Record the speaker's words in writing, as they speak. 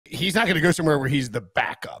he's not going to go somewhere where he's the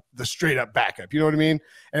backup, the straight up backup. You know what I mean?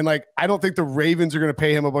 And like, I don't think the Ravens are going to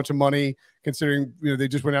pay him a bunch of money, considering, you know, they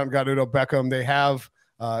just went out and got Odell Beckham. They have,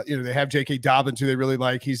 you know, they have J.K. Dobbins, who they really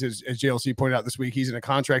like. He's, as JLC pointed out this week, he's in a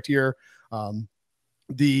contract year.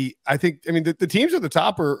 The teams at the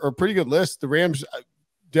top are a pretty good list. The Rams,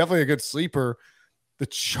 definitely a good sleeper. The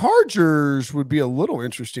Chargers would be a little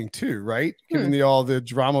interesting too, right? Given all the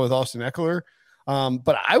drama with Austin Eckler.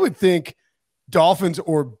 But I would think Dolphins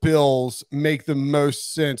or Bills make the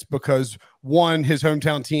most sense because, one, his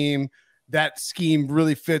hometown team, that scheme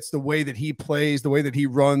really fits the way that he plays, the way that he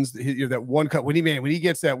runs, that one cut. When he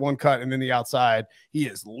gets that one cut and then the outside, he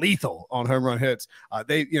is lethal on home run hits.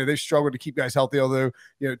 They've struggled to keep guys healthy, although,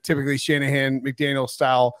 you know, typically Shanahan, McDaniel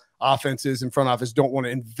style offenses and front office don't want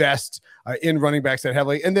to invest in running backs that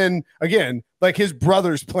heavily. And then again, like his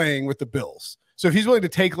brother's playing with the Bills. So if he's willing to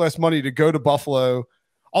take less money to go to Buffalo,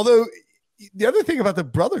 although the other thing about the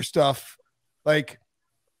brother stuff, like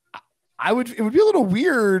it would be a little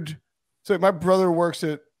weird. So my brother works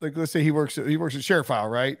at, like, let's say he works at Share File,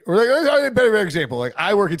 right? Or like a better example, like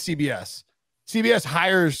I work at CBS. CBS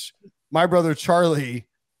hires my brother Charlie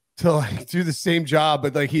to like do the same job,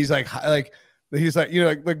 but like he's like you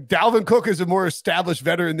know, like Dalvin Cook is a more established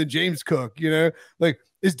veteran than James Cook. You know, like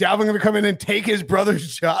is Dalvin going to come in and take his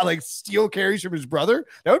brother's job, like steal carries from his brother?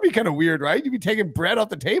 That would be kind of weird, right? You'd be taking bread off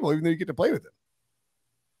the table, even though you get to play with him.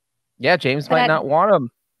 Yeah, James might not want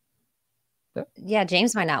him. Yeah,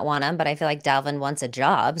 James might not want him, but I feel like Dalvin wants a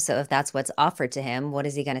job. So if that's what's offered to him, what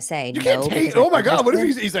is he going to say? You can't take, oh my God, what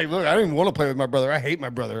if he's like, look, I don't even want to play with my brother. I hate my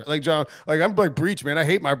brother. Like John, like I'm like Breech, man. I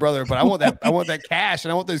hate my brother, but I want that cash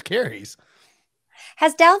and I want those carries.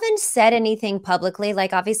 Has Dalvin said anything publicly?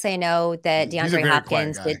 Like, obviously, I know that DeAndre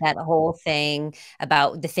Hopkins did that whole thing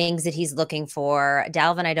about the things that he's looking for.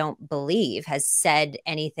 Dalvin, I don't believe, has said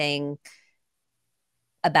anything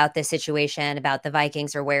about this situation, about the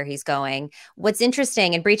Vikings or where he's going. What's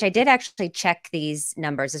interesting, and Breech, I did actually check these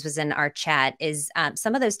numbers. This was in our chat, is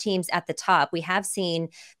some of those teams at the top, we have seen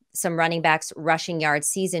some running backs rushing yards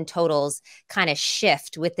season totals kind of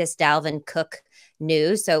shift with this Dalvin Cook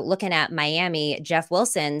news. So looking at Miami, Jeff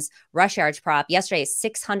Wilson's rush yards prop yesterday is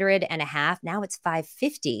 600.5. Now it's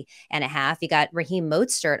 550.5. You got Raheem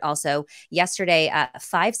Mostert also yesterday,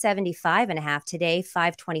 575.5. Today,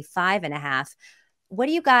 525.5. What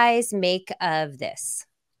do you guys make of this?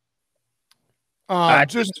 Sorry,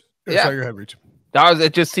 go ahead, Breech.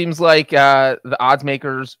 It just seems like the odds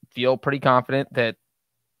makers feel pretty confident that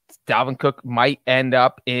Dalvin Cook might end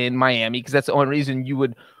up in Miami, because that's the only reason you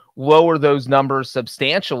would lower those numbers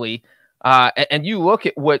substantially. And you look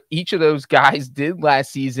at what each of those guys did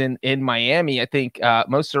last season in Miami. I think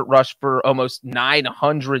Mostert rushed for almost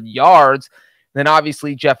 900 yards. Then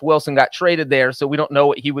obviously Jeff Wilson got traded there, so we don't know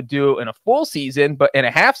what he would do in a full season, but in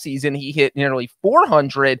a half season, he hit nearly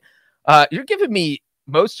 400. You're giving me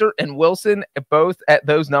Mostert and Wilson both at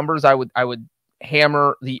those numbers. I would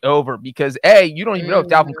hammer the over, because you don't even know if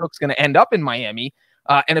Dalvin Cook's going to end up in Miami.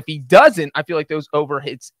 And if he doesn't, I feel like the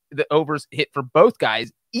overs hit for both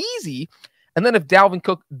guys easy. And then if Dalvin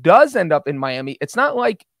Cook does end up in Miami, it's not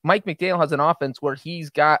like Mike McDaniel has an offense where he's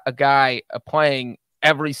got a guy playing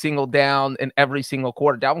every single down and every single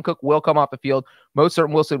quarter. Dalvin Cook will come off the field. Mostert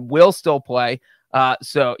and Wilson will still play.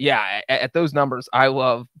 So yeah, at those numbers, I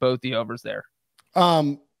love both the overs there.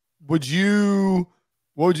 What would you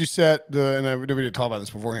set and I didn't talk about this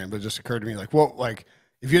beforehand, but it just occurred to me, like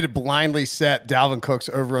if you had to blindly set Dalvin Cook's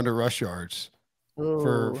over under rush yards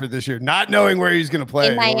for this year, not knowing where he's going to play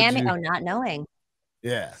in Miami? Not knowing.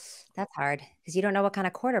 Yeah. That's hard because you don't know what kind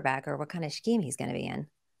of quarterback or what kind of scheme he's going to be in.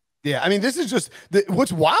 Yeah, I mean, this is just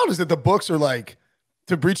what's wild is that the books are like,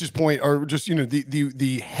 to Breech's point, are just, you know,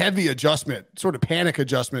 the heavy adjustment, sort of panic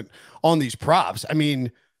adjustment on these props. I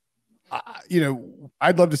mean, you know,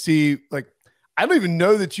 I'd love to see, like, I don't even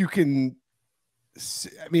know that you can.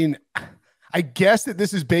 I mean, I guess that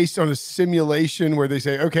this is based on a simulation where they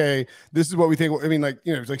say, okay, this is what we think. I mean, like,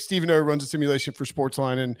 you know, it's like Stephen O runs a simulation for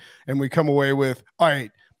Sportsline, and we come away with, all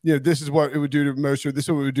right, you know, this is what it would do to Mostert. This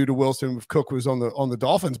is what it would do to Wilson if Cook was on the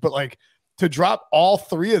Dolphins. But like, to drop all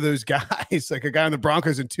three of those guys, like a guy on the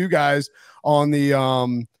Broncos and two guys on the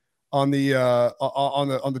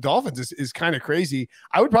Dolphins is kind of crazy.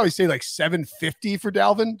 I would probably say like 750 for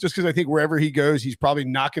Dalvin, just because I think wherever he goes, he's probably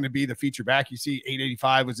not going to be the feature back. You see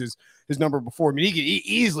 885 was his number before. I mean, he could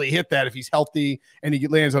easily hit that if he's healthy and he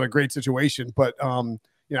lands on a great situation. But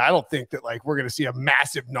you know, I don't think that like we're going to see a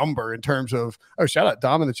massive number in terms of, oh, shout out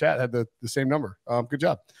Dom in the chat had the same number. Good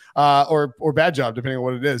job. Or bad job, depending on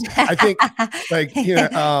what it is. I think like,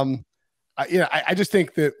 I just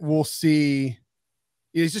think that we'll see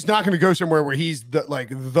He's just not going to go somewhere where he's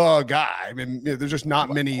the guy. I mean, there's just not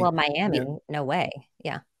many. Well, Miami, no way.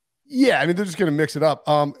 Yeah. Yeah, I mean, they're just going to mix it up.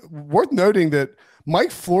 Worth noting that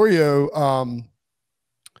Mike Florio,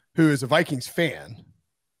 who is a Vikings fan,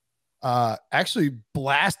 actually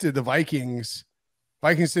blasted the Vikings.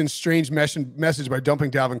 Vikings sent strange message by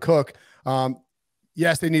dumping Dalvin Cook.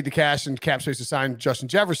 Yes, they need the cash and cap space to sign Justin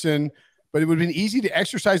Jefferson, but it would have been easy to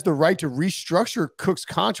exercise the right to restructure Cook's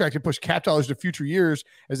contract and push cap dollars to future years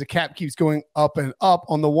as the cap keeps going up and up.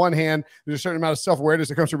 On the one hand, there's a certain amount of self-awareness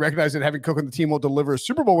that comes to recognize that having Cook on the team will deliver a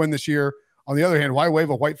Super Bowl win this year. On the other hand, why wave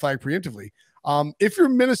a white flag preemptively? If you're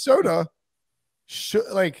Minnesota,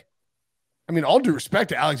 all due respect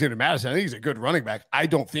to Alexander Mattison, I think he's a good running back. I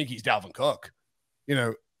don't think he's Dalvin Cook.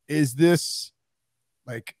 Is this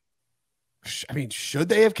should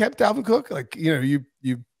they have kept Dalvin Cook? You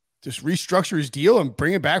just restructure his deal and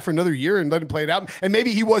bring him back for another year and let him play it out. And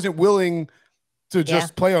maybe he wasn't willing to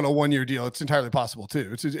just play on a 1-year deal. It's entirely possible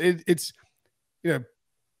too. It's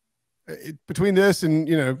between this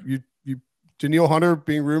and Danielle Hunter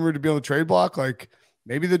being rumored to be on the trade block,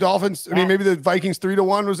 maybe the Dolphins, maybe the Vikings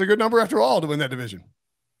 3-1 was a good number after all to win that division.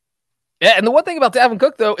 Yeah, and the one thing about Dalvin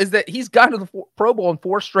Cook, though, is that he's gone to the Pro Bowl in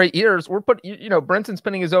 4 straight years. We're Brinson's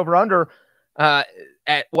pinning his over-under at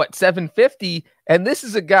 750, and this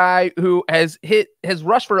is a guy who has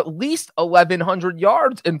rushed for at least 1,100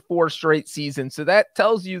 yards in 4 straight seasons. So that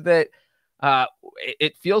tells you that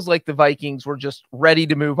it feels like the Vikings were just ready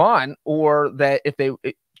to move on, or that if they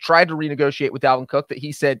tried to renegotiate with Dalvin Cook, that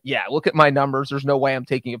he said, yeah, look at my numbers. There's no way I'm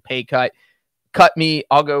taking a pay cut. Cut me.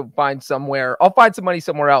 I'll go find somewhere. I'll find some money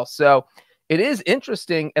somewhere else. So it is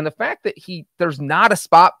interesting. And the fact that there's not a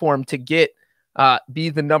spot for him to be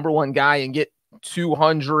the number 1 guy and get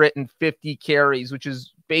 250 carries, which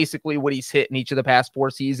is basically what he's hit in each of the past 4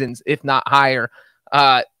 seasons, if not higher.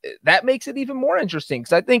 That makes it even more interesting,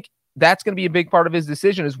 because I think that's going to be a big part of his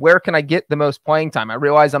decision is where can I get the most playing time? I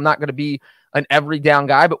realize I'm not going to be an every down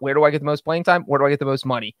guy, but where do I get the most playing time? Where do I get the most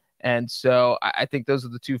money? And so I think those are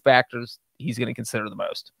the 2 factors he's going to consider the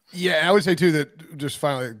most. Yeah, and I would say too that just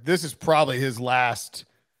finally, this is probably his last,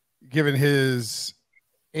 given his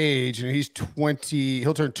age, and he's 20.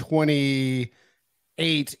 He'll turn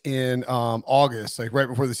 28 in August, right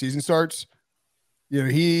before the season starts.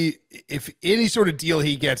 If any sort of deal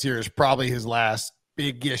he gets here is probably his last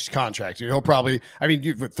big-ish contract. He'll probably,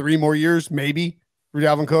 3 more years maybe for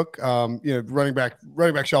Dalvin Cook. Running back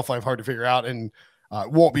shelf life hard to figure out, and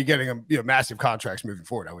won't be getting massive contracts moving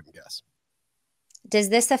forward, I wouldn't guess. Does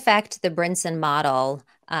this affect the Brinson model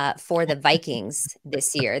for the Vikings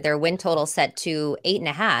this year? Their win total set to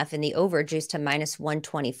 8.5 and the over juiced to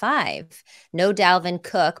 -125. No Dalvin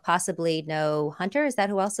Cook, possibly no Hunter. Is that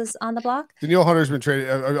who else is on the block? Danielle Hunter's been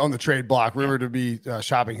traded on the trade block, rumored to be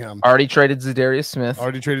shopping him. Already traded Zadarius Smith.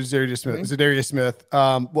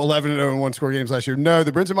 11-0 in 1 score games last year. No,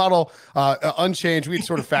 the Brinson model unchanged. We had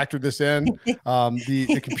sort of factored this in.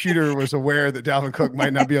 The computer was aware that Dalvin Cook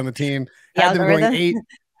might not be on the team. Had him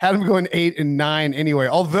going 8 and 9 anyway.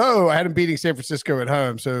 Although I had him beating San Francisco at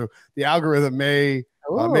home, so the algorithm may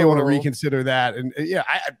want to reconsider that. And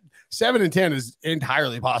 7 and 10 is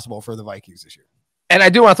entirely possible for the Vikings this year. And I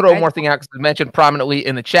do want to throw one more thing out, because it's mentioned prominently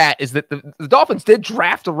in the chat, is that the Dolphins did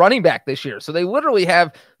draft a running back this year, so they literally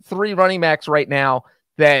have 3 running backs right now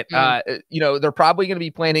that they're probably going to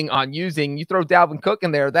be planning on using. You throw Dalvin Cook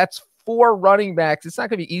in there, that's 4 running backs. It's not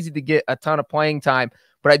going to be easy to get a ton of playing time.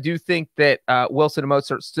 But I do think that Wilson and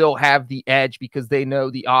Mostert still have the edge because they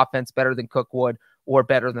know the offense better than Cook would, or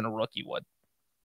better than a rookie would.